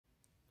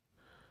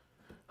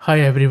Hi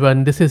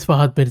everyone, this is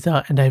Fahad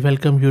Mirza and I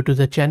welcome you to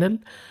the channel.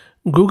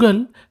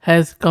 Google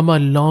has come a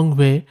long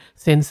way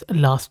since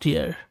last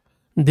year.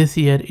 This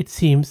year it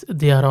seems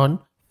they are on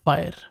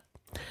fire.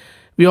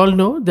 We all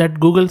know that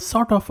Google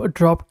sort of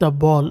dropped the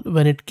ball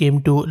when it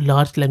came to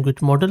large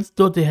language models,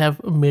 though they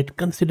have made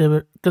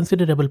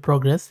considerable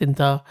progress in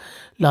the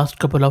last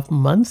couple of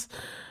months.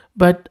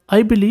 But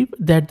I believe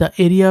that the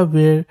area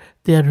where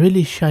they are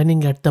really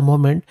shining at the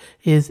moment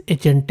is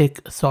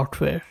agentic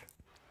software.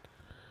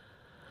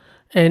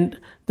 And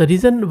the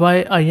reason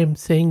why I am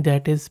saying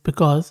that is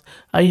because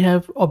I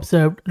have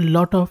observed a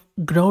lot of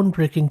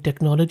groundbreaking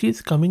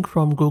technologies coming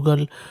from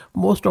Google.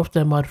 Most of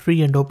them are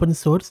free and open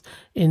source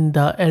in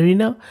the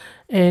arena.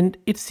 And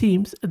it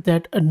seems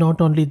that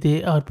not only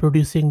they are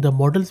producing the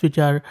models which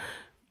are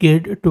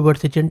geared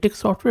towards agentic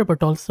software,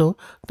 but also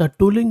the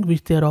tooling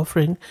which they are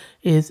offering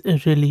is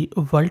really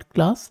world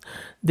class.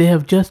 They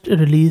have just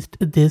released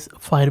this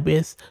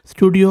Firebase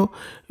Studio,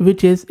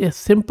 which is a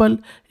simple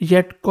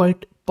yet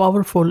quite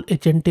powerful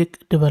agentic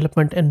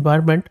development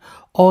environment,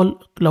 all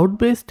cloud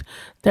based,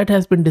 that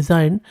has been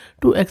designed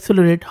to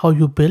accelerate how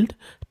you build,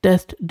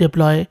 test,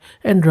 deploy,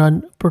 and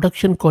run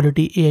production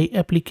quality AI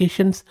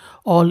applications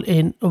all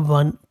in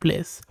one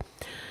place.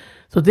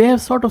 So they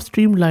have sort of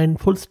streamlined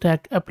full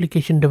stack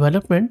application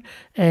development,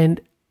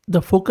 and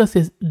the focus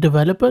is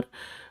developer.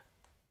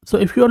 So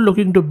if you are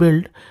looking to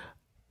build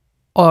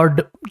or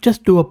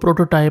just do a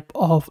prototype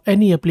of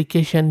any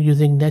application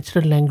using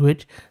natural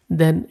language,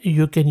 then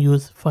you can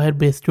use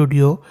Firebase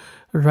Studio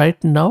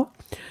right now.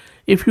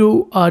 If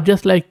you are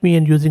just like me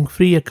and using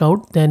free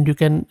account, then you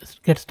can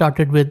get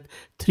started with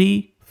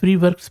 3 free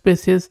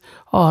workspaces,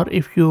 or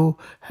if you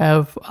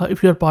have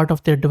if you're part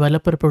of their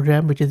developer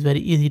program, which is very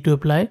easy to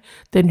apply,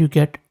 then you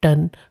get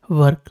 10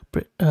 work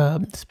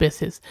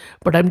spaces.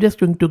 But I'm just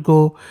going to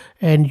go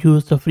and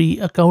use the free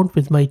account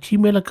with my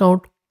Gmail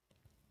account.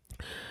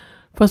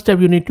 First step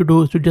you need to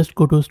do is to just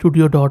go to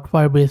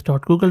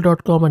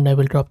studio.firebase.google.com, and I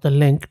will drop the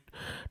link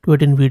to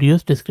it in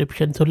video's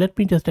description. So let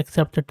me just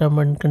accept the term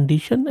and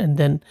condition and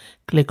then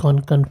click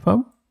on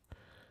confirm.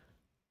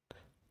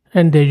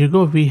 And there you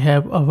go, we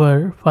have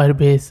our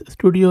Firebase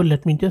Studio.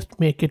 Let me just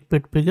make it a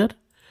bit bigger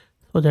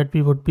so that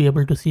we would be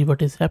able to see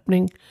what is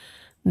happening.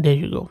 There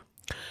you go.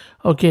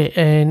 Okay,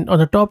 and on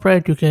the top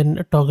right you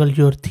can toggle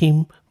your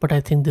theme, but I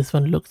think this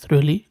one looks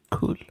really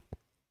cool.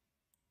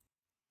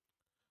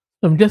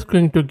 I'm just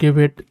going to give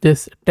it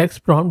this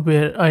text prompt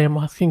where I am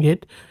asking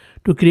it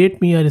to create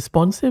me a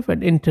responsive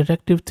and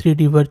interactive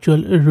 3D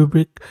virtual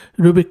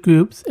Rubik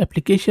Cubes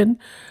application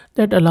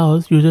that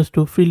allows users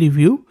to freely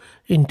view,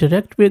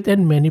 interact with,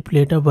 and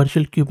manipulate a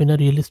virtual cube in a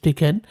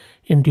realistic and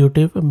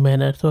intuitive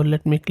manner. So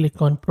let me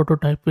click on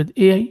prototype with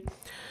AI.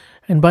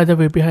 And by the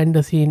way, behind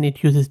the scene,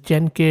 it uses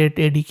GenKit,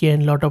 ADK,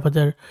 and a lot of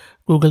other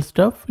Google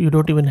stuff. You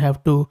don't even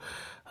have to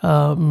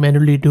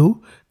manually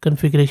do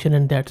configuration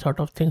and that sort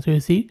of thing. So you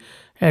see,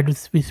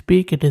 as we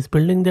speak, it is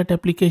building that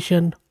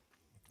application.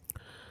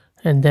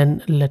 And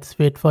then let's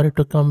wait for it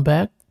to come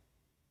back.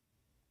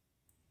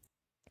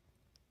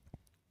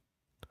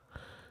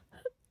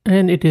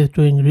 And it is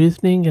doing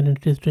reasoning and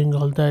it is doing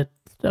all that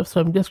stuff. So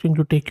I'm just going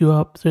to take you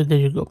up. So there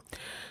you go.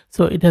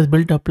 So it has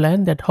built a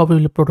plan that how we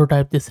will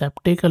prototype this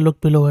app. Take a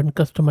look below and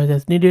customize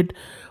as needed.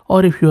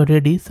 Or if you are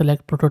ready,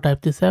 select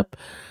prototype this app.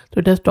 So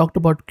it has talked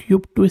about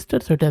Cube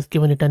Twister. So it has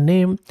given it a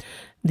name.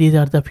 These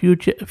are the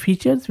future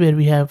features where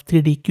we have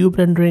 3D cube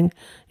rendering,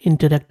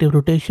 interactive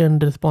rotation,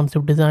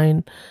 responsive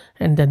design,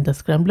 and then the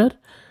scrambler.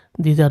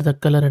 These are the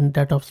color and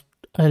that of,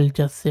 I'll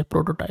just say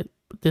prototype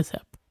this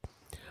app.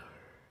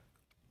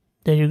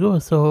 There you go.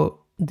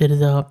 So there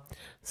is a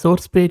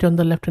source page on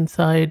the left hand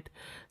side.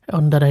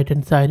 On the right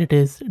hand side, it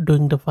is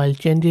doing the file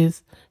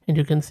changes, and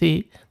you can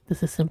see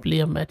this is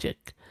simply a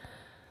magic.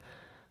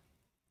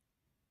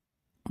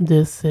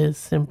 This is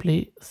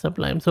simply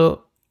sublime.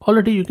 So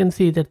already you can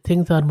see that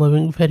things are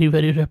moving very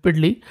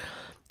rapidly,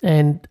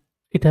 and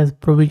it has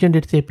provisioned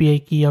its API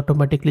key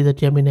automatically, the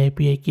Gemini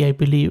API key, I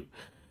believe.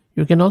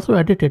 You can also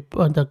edit it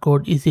on the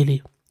code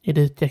easily. It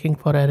is checking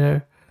for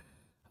error.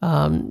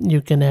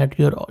 You can add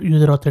your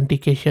user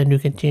authentication, you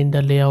can change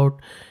the layout,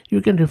 you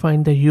can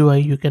refine the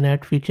UI, you can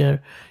add feature,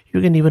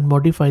 you can even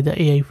modify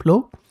the AI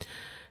flow.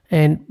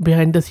 And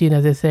behind the scene,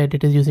 as I said,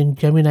 it is using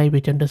Gemini,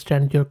 which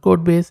understands your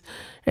code base,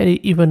 and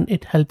even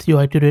it helps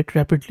you iterate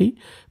rapidly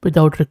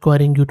without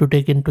requiring you to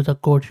dig into the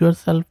code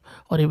yourself,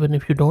 or even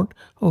if you don't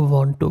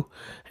want to.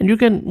 And you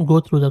can go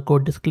through the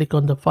code, just click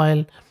on the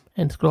file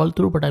and scroll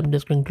through, but I'm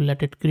just going to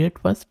let it create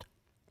first.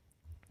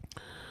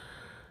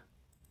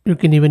 You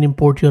can even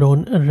import your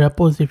own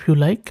repos if you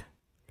like.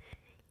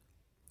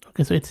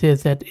 Okay, so it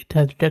says that it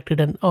has detected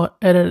an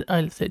error.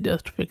 I'll say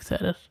just fix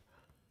error.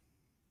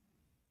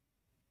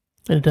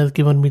 And it has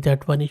given me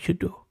that one issue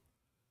too.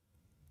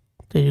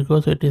 There you go.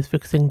 So it is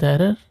fixing the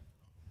error.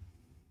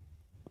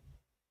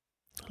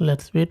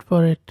 Let's wait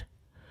for it.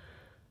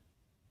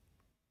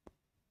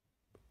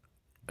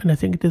 And I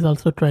think it is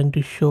also trying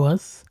to show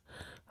us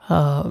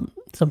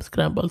some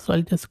scramble. So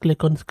I'll just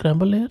click on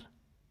scramble here.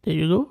 There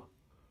you go.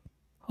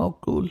 How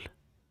cool.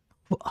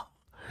 Wow.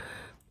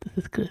 This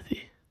is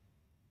crazy.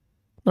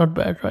 Not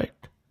bad, right?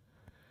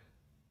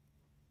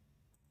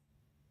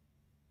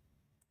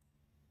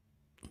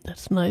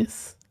 That's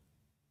nice.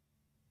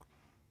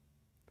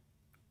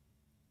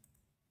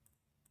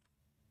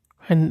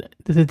 And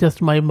this is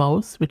just my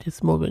mouse which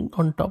is moving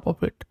on top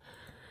of it.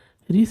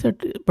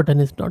 Reset button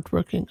is not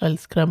working. I'll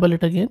scramble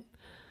it again.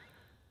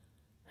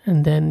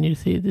 And then you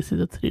see this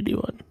is a 3D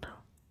one.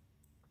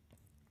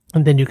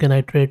 And then you can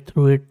iterate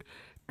through it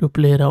to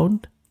play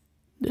around.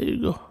 There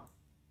you go.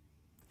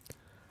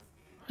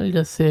 I'll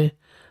just say,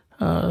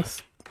 can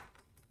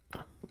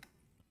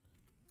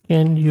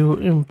you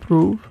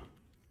improve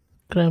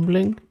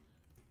scrambling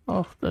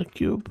of the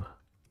cube?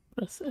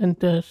 Press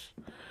enter.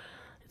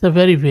 It's a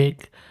very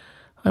vague.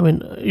 I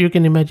mean, you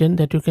can imagine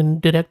that you can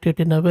direct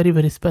it in a very,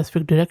 very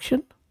specific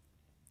direction.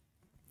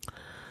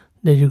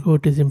 There you go,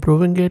 it is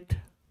improving it.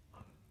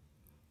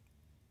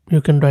 You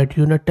can write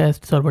unit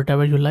tests or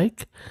whatever you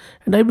like.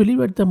 And I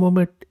believe at the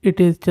moment it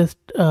is just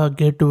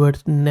geared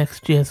towards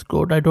Next.js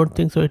code. I don't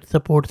think so it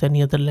supports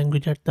any other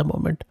language at the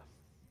moment.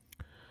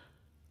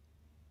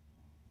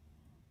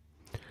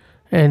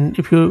 And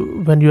if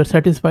you, when you are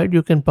satisfied,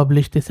 you can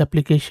publish this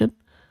application.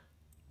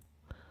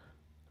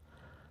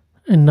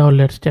 And now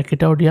let's check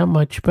it out. Yeah,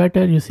 much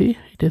better. You see,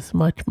 it is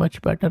much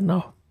better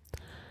now.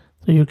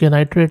 So you can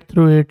iterate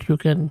through it. You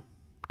can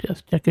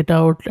just check it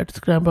out. Let's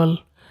scramble.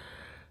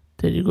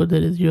 There you go.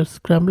 There is your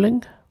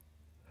scrambling.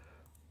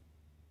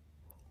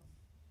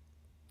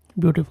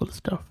 Beautiful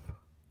stuff.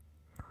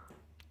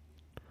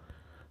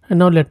 And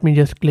now let me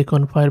just click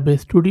on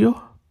Firebase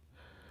Studio.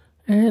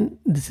 And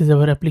this is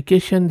our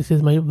application. This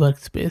is my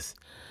workspace.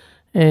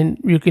 And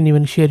you can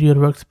even share your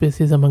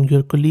workspaces among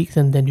your colleagues,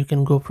 and then you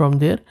can go from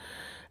there.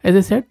 As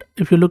I said,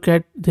 if you look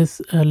at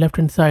this left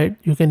hand side,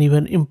 you can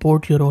even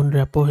import your own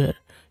repo here.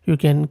 You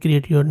can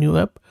create your new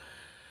app.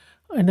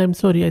 And I'm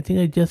sorry, I think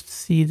I just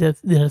see that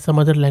there are some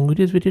other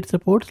languages which it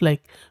supports,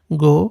 like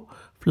Go,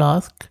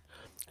 Flask,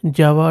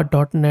 Java,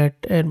 .NET,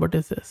 and what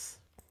is this?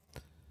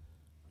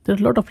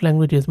 There's a lot of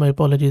languages. My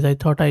apologies. I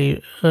thought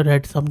I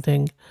read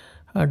something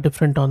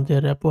different on their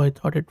repo. I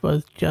thought it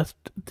was just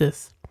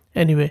this.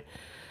 Anyway,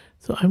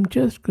 so I'm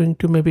just going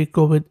to maybe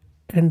go with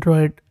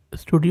Android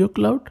Studio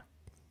Cloud.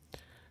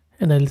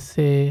 And I'll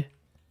say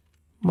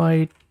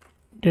my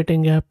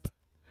dating app,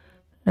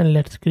 and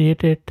let's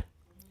create it.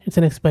 It's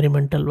an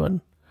experimental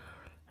one.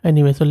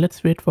 Anyway, so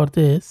let's wait for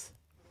this.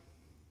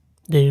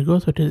 There you go.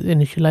 So it is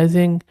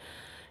initializing,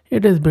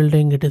 it is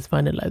building, it is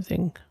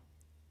finalizing.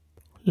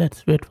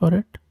 Let's wait for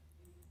it.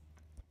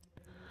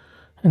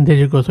 And there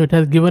you go. So it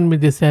has given me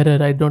this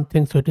error. I don't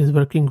think so it is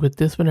working with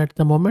this one at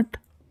the moment.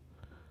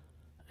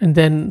 And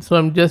then, so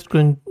I'm just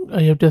going,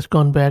 I have just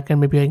gone back, and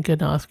maybe I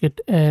can ask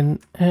it an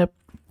app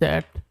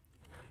that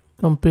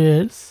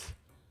compares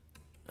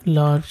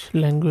large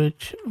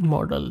language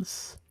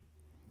models.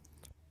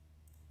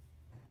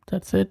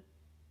 That's it.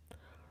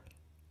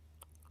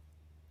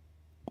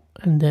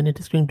 And then it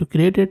is going to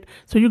create it.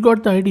 So you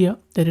got the idea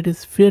that it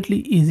is fairly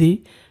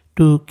easy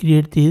to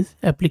create these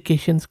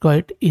applications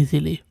quite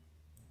easily.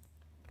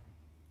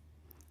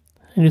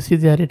 And you see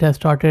there it has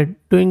started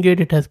doing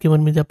it. It has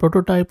given me the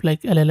prototype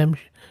like LLM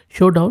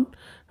Showdown.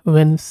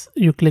 Once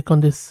you click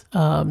on this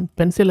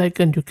pencil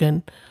icon, you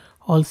can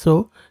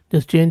also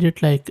just change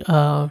it like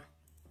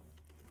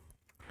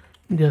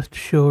just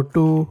show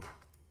two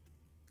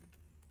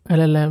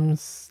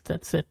LLMs.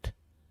 That's it.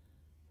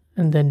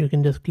 And then you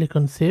can just click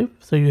on save.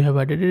 So you have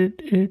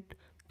added it.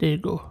 There you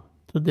go.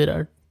 So there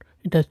are,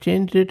 it has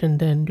changed it, and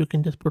then you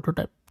can just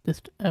prototype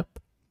this app.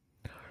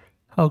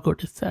 How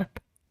good is that?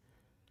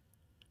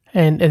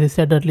 And as I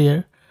said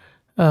earlier,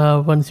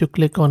 once you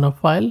click on a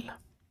file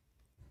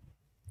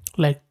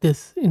like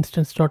this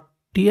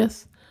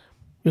instance.ts,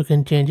 you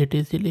can change it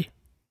easily.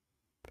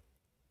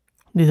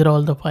 These are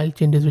all the file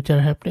changes which are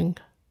happening.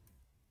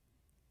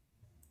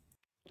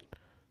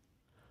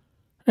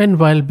 And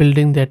while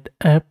building that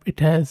app,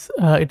 it is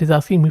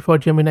asking me for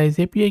Gemini's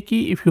API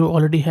key. If you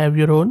already have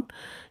your own,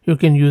 you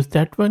can use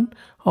that one,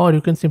 or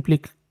you can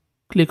simply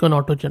click on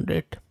auto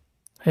generate.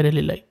 I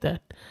really like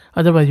that.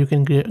 Otherwise, you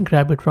can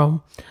grab it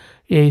from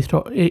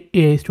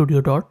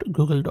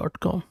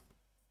aistudio.google.com.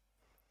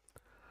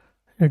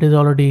 It is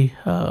already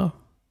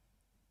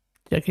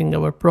checking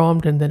our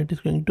prompt, and then it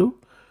is going to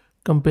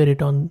compare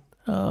it on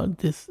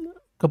this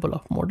couple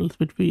of models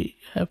which we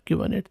have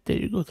given it. There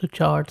you go. So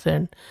charts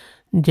and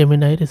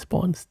Gemini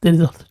response. There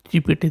is also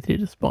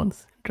GPT-3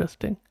 response.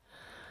 Interesting.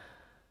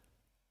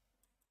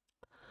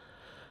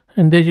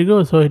 And there you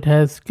go. So it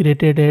has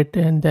created it,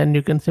 and then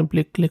you can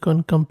simply click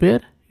on compare.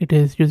 It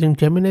is using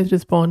Gemini's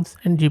response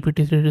and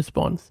GPT-3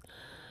 response.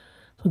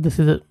 So this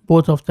is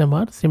both of them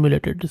are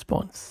simulated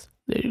response.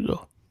 There you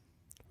go.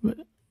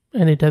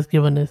 And it has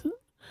given us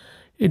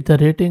it the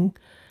rating,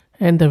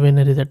 and the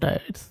winner is a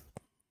tie. It's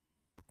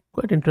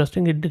quite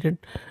interesting. It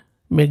didn't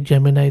make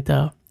Gemini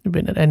the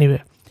winner.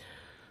 Anyway,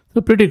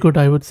 so pretty good,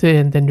 I would say.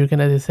 And then you can,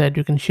 as I said,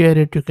 you can share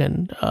it, you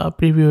can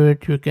preview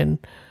it, you can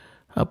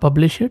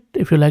publish it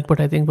if you like. But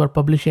I think for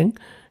publishing,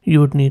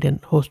 you would need a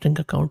hosting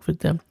account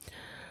with them.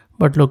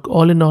 But look,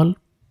 all in all,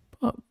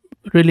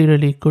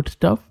 really good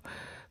stuff.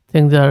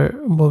 Things are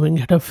moving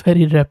at a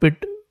very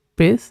rapid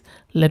pace.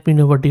 Let me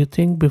know what do you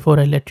think before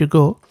I let you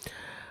go.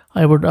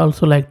 I would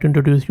also like to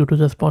introduce you to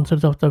the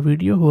sponsors of the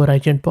video, who are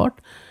AgentBot.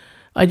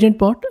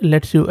 AgentBot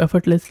lets you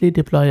effortlessly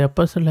deploy a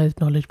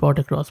personalized knowledge bot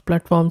across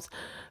platforms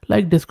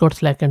like Discord,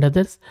 Slack, and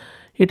others.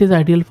 It is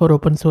ideal for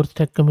open source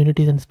tech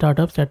communities and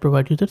startups that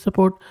provide user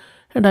support,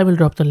 and I will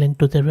drop the link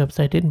to their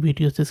website in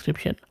video's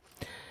description.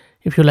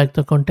 If you like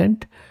the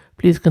content,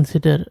 please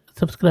consider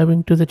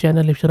subscribing to the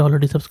channel. If you're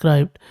already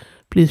subscribed,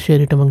 please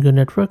share it among your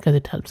network as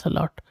it helps a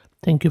lot.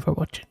 Thank you for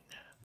watching.